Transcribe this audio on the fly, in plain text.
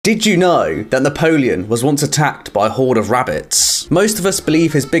Did you know that Napoleon was once attacked by a horde of rabbits? Most of us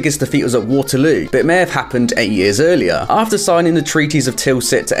believe his biggest defeat was at Waterloo, but it may have happened 8 years earlier. After signing the treaties of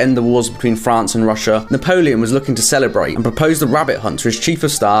Tilsit to end the wars between France and Russia, Napoleon was looking to celebrate and proposed a rabbit hunt to his chief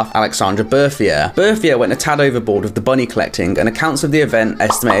of staff, Alexandre Berthier. Berthier went a tad overboard with the bunny collecting, and accounts of the event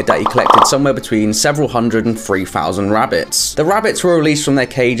estimated that he collected somewhere between several hundred and 3,000 rabbits. The rabbits were released from their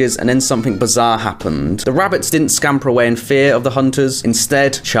cages, and then something bizarre happened. The rabbits didn't scamper away in fear of the hunters,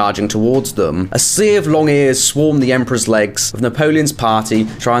 instead charging towards them. A sea of long ears swarmed the emperor's legs, with Napoleon's party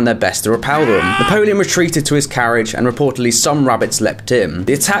trying their best to repel them. Napoleon retreated to his carriage, and reportedly some rabbits leapt in.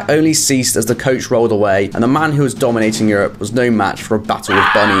 The attack only ceased as the coach rolled away, and the man who was dominating Europe was no match for a battle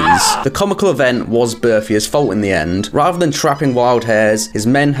with bunnies. The comical event was Berthier's fault in the end. Rather than trapping wild hares, his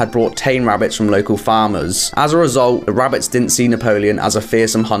men had brought tame rabbits from local farmers. As a result, the rabbits didn't see Napoleon as a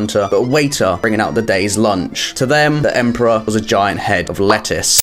fearsome hunter, but a waiter bringing out the day's lunch. To them, the emperor was a giant head of lettuce.